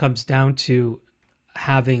 And so it comes down to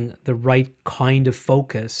having the right kind of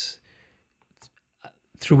focus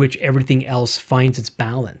through which everything else finds its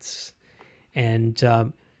balance. And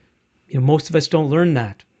most of us don't learn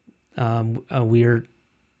that. I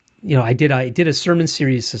did a sermon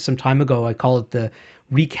series some time ago. I call it the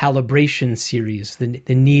recalibration series,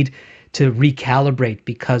 the need to recalibrate,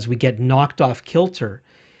 because we get knocked off kilter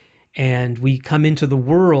and we come into the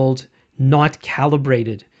world not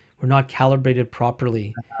calibrated. We're not calibrated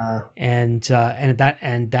properly, and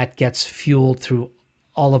that gets fueled through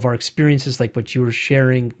all of our experiences, like what you were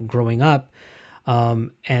sharing growing up,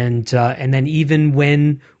 and then even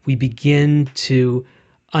when we begin to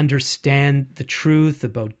understand the truth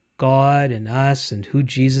about God and us and who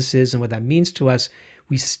Jesus is and what that means to us,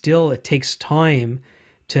 it takes time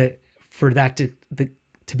for that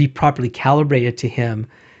to be properly calibrated to Him,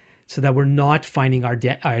 so that we're not finding our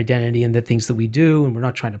identity in the things that we do, and we're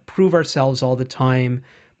not trying to prove ourselves all the time,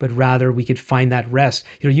 but rather we could find that rest.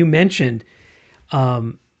 You mentioned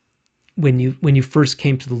when you first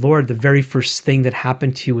came to the Lord, the very first thing that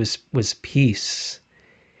happened to you was peace.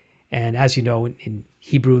 And as you know, in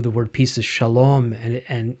Hebrew, the word peace is shalom,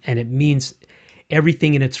 and it means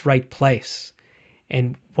everything in its right place.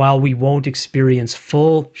 And while we won't experience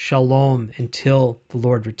full shalom until the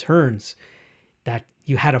Lord returns, that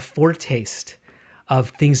you had a foretaste of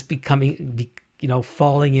things becoming,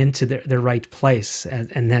 falling into their right place.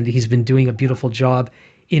 And then he's been doing a beautiful job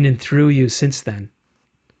in and through you since then.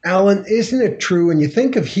 Alan, isn't it true? When you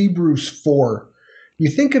think of Hebrews 4, you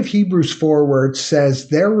think of Hebrews 4 where it says,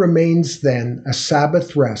 there remains then a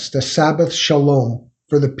Sabbath rest, a Sabbath shalom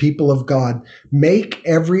for the people of God. Make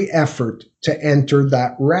every effort to enter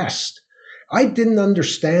that rest. I didn't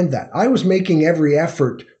understand that. I was making every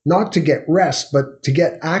effort not to get rest, but to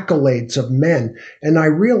get accolades of men. And I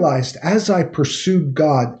realized as I pursued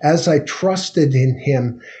God, as I trusted in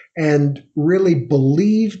him, and really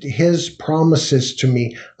believed his promises to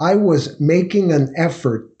me, I was making an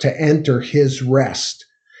effort to enter his rest.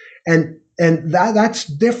 And that's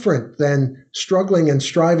different than struggling and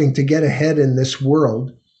striving to get ahead in this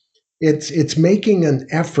world. It's making an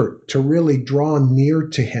effort to really draw near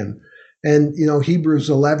to him. And Hebrews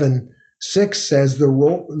 11:6 says the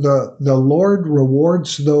Lord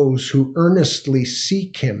rewards those who earnestly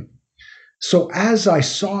seek him. So as I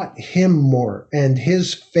sought him more and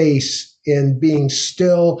his face in being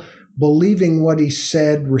still, believing what he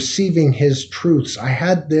said, receiving his truths, I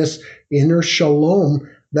had this inner shalom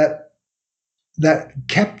that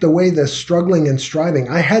kept away the struggling and striving.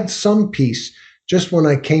 I had some peace just when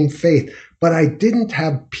I came faith, but I didn't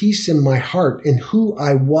have peace in my heart in who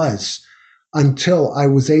I was until I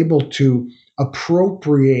was able to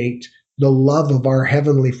appropriate the love of our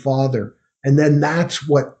Heavenly Father. And then that's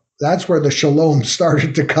where the shalom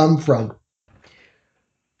started to come from.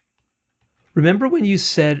 Remember when you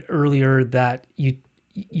said earlier that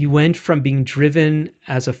you went from being driven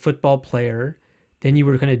as a football player, then you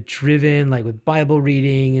were kind of driven like with Bible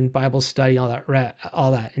reading and Bible study, all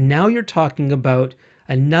that. And now you're talking about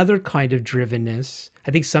another kind of drivenness.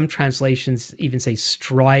 I think some translations even say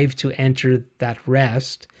strive to enter that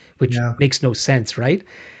rest, which makes no sense, right?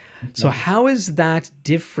 So how is that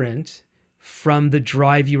different from the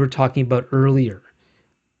drive you were talking about earlier?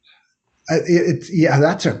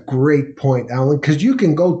 That's a great point, Alan, because you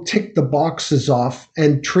can go tick the boxes off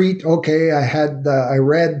and treat, okay, I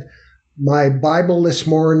read my Bible this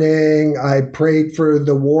morning, I prayed for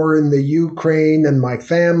the war in the Ukraine and my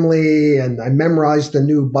family, and I memorized a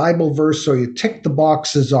new Bible verse. So you tick the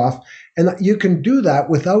boxes off, and you can do that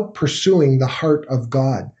without pursuing the heart of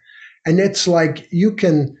God. And it's like you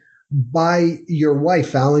can buy your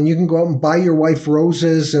wife, Alan, you can go out and buy your wife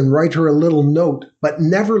roses and write her a little note, but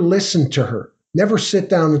never listen to her. Never sit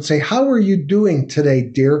down and say, how are you doing today,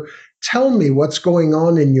 dear? Tell me what's going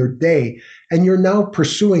on in your day. And you're now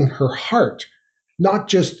pursuing her heart, not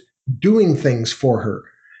just doing things for her.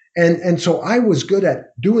 And so I was good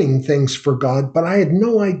at doing things for God, but I had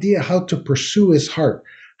no idea how to pursue his heart,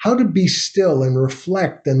 how to be still and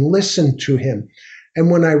reflect and listen to him. And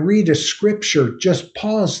when I read a scripture, just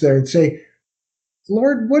pause there and say,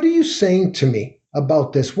 Lord, what are you saying to me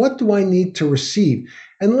about this? What do I need to receive?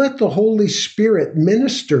 And let the Holy Spirit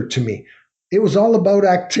minister to me. It was all about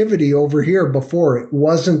activity over here before. It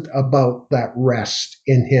wasn't about that rest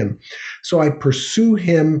in him. So I pursue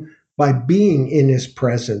him by being in his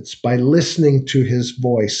presence, by listening to his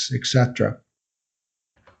voice, etc.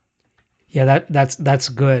 Yeah, that's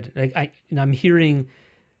good. I'm hearing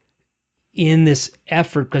in this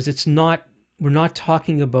effort, because we're not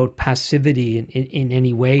talking about passivity in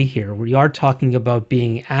any way here. We are talking about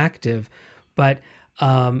being active, but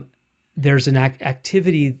there's an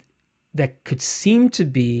activity that could seem to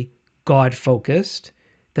be God-focused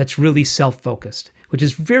that's really self-focused, which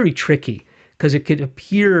is very tricky because it could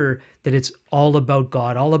appear that it's all about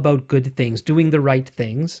God, all about good things, doing the right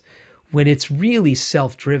things, when it's really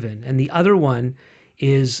self-driven. And the other one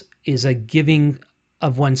is a giving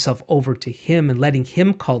of oneself over to him and letting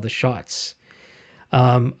him call the shots.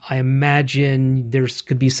 I imagine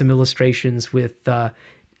could be some illustrations with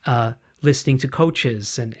listening to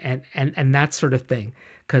coaches and that sort of thing,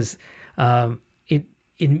 because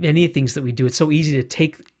in many things that we do, it's so easy to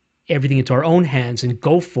take everything into our own hands and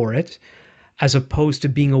go for it, as opposed to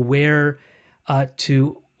being aware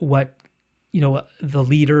to what the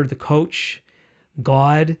leader, the coach,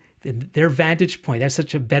 God, their vantage point. That's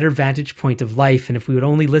such a better vantage point of life. And if we would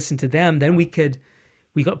only listen to them, then we could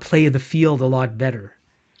play the field a lot better.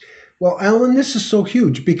 Well, Alan, this is so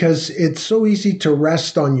huge because it's so easy to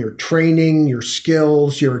rest on your training, your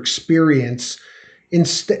skills, your experience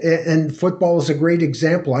And football is a great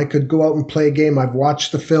example. I could go out and play a game. I've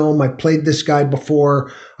watched the film. I played this guy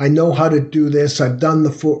before. I know how to do this. I've done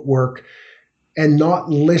the footwork and not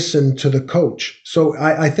listen to the coach. So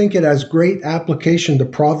I think it has great application to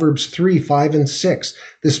Proverbs 3, 5, and 6.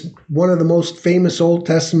 This one of the most famous Old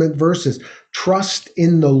Testament verses. Trust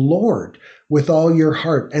in the Lord with all your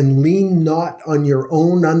heart and lean not on your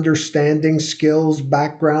own understanding, skills,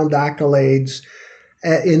 background, accolades.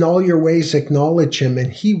 In all your ways, acknowledge him,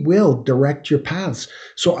 and he will direct your paths.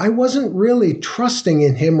 So I wasn't really trusting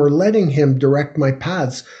in him or letting him direct my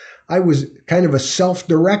paths. I was kind of a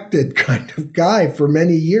self-directed kind of guy for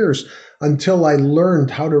many years until I learned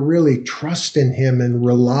how to really trust in him and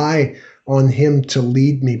rely on him to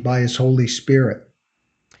lead me by his Holy Spirit.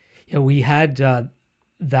 Yeah, we had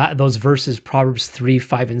those verses, Proverbs 3,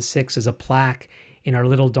 5, and 6, as a plaque in our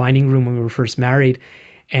little dining room when we were first married.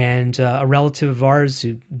 And a relative of ours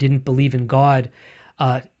who didn't believe in God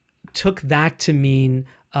took that to mean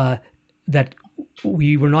that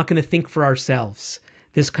we were not going to think for ourselves.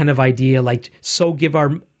 This kind of idea, like, so give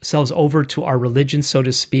ourselves over to our religion, so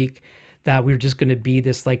to speak, that we're just going to be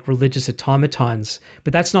this like religious automatons.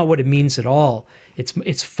 But that's not what it means at all.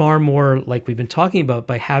 It's far more like we've been talking about,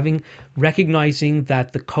 by recognizing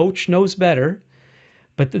that the coach knows better.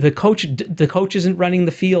 But the coach isn't running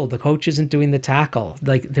the field. The coach isn't doing the tackle.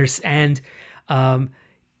 Like there's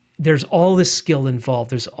all this skill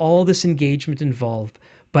involved. There's all this engagement involved.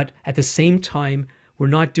 But at the same time, we're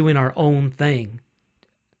not doing our own thing.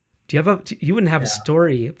 You wouldn't have a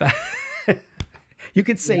story about, you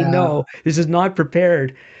could say, no, this is not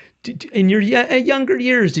prepared. In your younger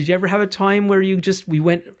years, did you ever have a time where we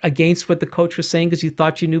went against what the coach was saying because you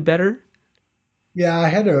thought you knew better? Yeah, I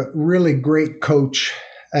had a really great coach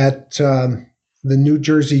at the New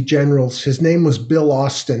Jersey Generals. His name was Bill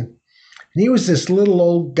Austin. And he was this little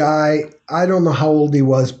old guy. I don't know how old he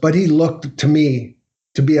was, but he looked to me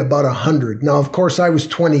to be about 100. Now, of course, I was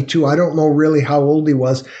 22. I don't know really how old he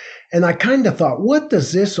was. And I kind of thought, what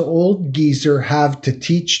does this old geezer have to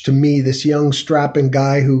teach to me, this young strapping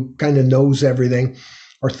guy who kind of knows everything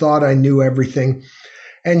or thought I knew everything?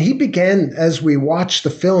 And he began, as we watched the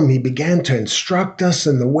film, he began to instruct us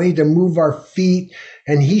in the way to move our feet.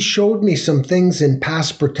 And he showed me some things in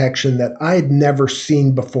pass protection that I had never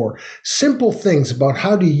seen before. Simple things about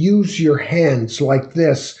how to use your hands like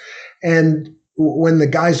this. And when the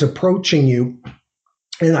guy's approaching you,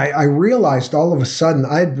 and I realized all of a sudden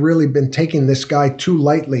I'd really been taking this guy too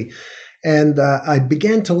lightly. And I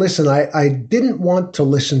began to listen. I didn't want to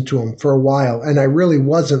listen to him for a while, and I really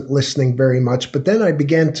wasn't listening very much. But then I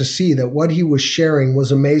began to see that what he was sharing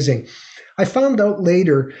was amazing. I found out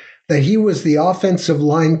later that he was the offensive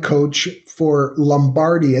line coach for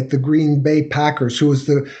Lombardi at the Green Bay Packers, who was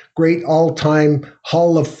the great all-time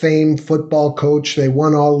Hall of Fame football coach. They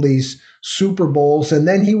won all these Super Bowls. And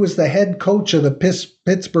then he was the head coach of the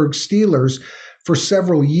Pittsburgh Steelers for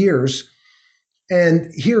several years.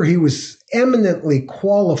 And here he was eminently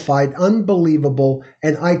qualified, unbelievable.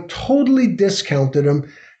 And I totally discounted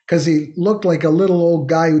him because he looked like a little old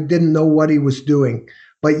guy who didn't know what he was doing.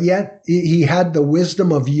 But yet he had the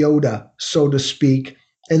wisdom of Yoda, so to speak.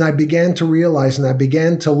 And I began to realize, and I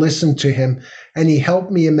began to listen to him, and he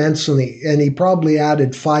helped me immensely. And he probably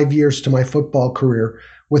added 5 years to my football career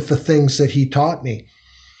with the things that he taught me.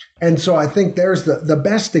 And so I think there's the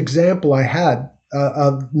best example I had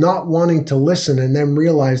of not wanting to listen, and then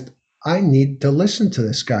realized I need to listen to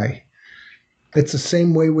this guy. It's the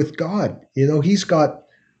same way with God. You know, he's got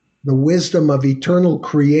the wisdom of eternal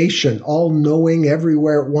creation, all knowing,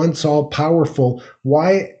 everywhere at once, all powerful.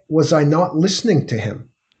 Why was I not listening to him?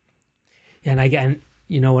 And again,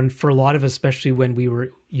 and for a lot of us, especially when we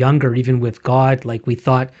were younger, even with God, like we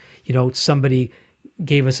thought, somebody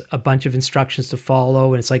gave us a bunch of instructions to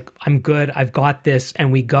follow, and it's like, I'm good, I've got this,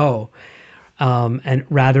 and we go. And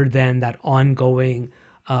rather than that ongoing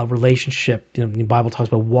relationship, the Bible talks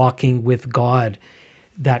about walking with God,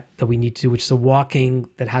 that we need to do, which is a walking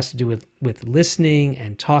that has to do with listening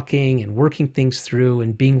and talking and working things through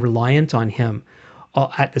and being reliant on him.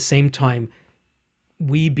 At the same time,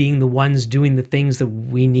 we being the ones doing the things that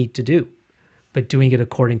we need to do, but doing it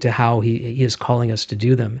according to how he is calling us to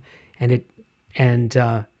do them. And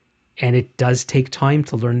it does take time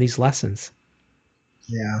to learn these lessons.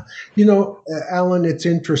 Yeah. Alan, it's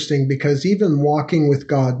interesting because even walking with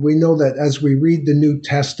God, we know that as we read the New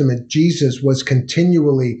Testament, Jesus was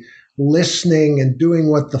continually listening and doing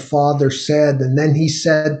what the Father said. And then he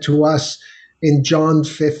said to us in John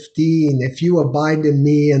 15, if you abide in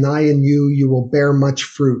me and I in you, you will bear much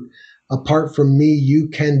fruit. Apart from me, you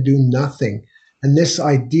can do nothing. And this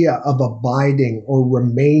idea of abiding or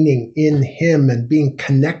remaining in Him and being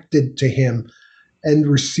connected to Him and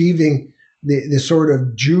receiving the sort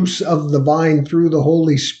of juice of the vine through the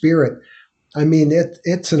Holy Spirit. I mean,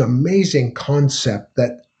 it's an amazing concept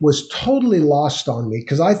that was totally lost on me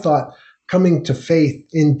because I thought coming to faith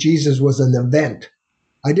in Jesus was an event.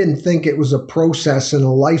 I didn't think it was a process and a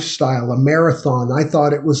lifestyle, a marathon. I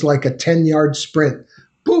thought it was like a 10-yard sprint.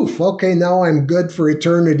 Poof, okay, now I'm good for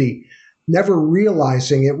eternity. Never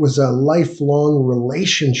realizing it was a lifelong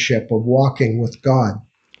relationship of walking with God.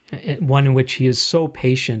 One in which he is so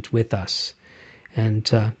patient with us, and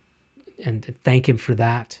thank him for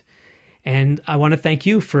that. And I want to thank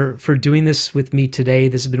you for doing this with me today.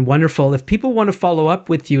 This has been wonderful. If people want to follow up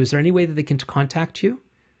with you, is there any way that they can contact you?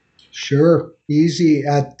 Sure. Easy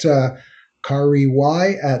at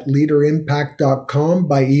kariy@leaderimpact.com.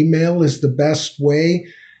 By email is the best way.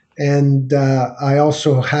 And I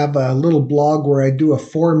also have a little blog where I do a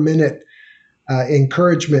 4-minute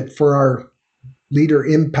encouragement for our Leader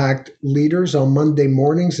Impact leaders on Monday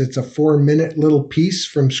mornings. It's a 4-minute little piece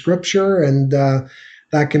from Scripture, and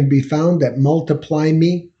that can be found at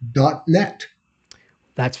multiplyme.net.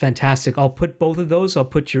 That's fantastic. I'll put both of those. I'll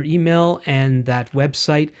put your email and that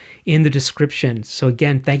website in the description. So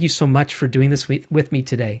again, thank you so much for doing this with me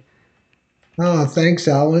today. Thanks,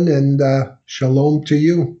 Alan, and shalom to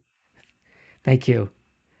you. Thank you.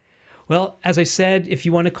 Well, as I said, if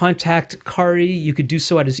you want to contact Kari, you could do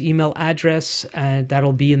so at his email address, and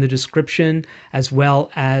that'll be in the description, as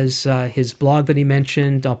well as his blog that he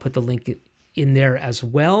mentioned. I'll put the link in there as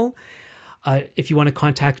well. If you want to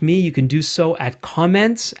contact me, you can do so at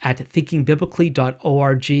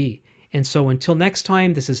comments@thinkingbiblically.org. And so until next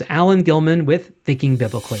time, this is Alan Gilman with Thinking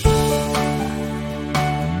Biblically.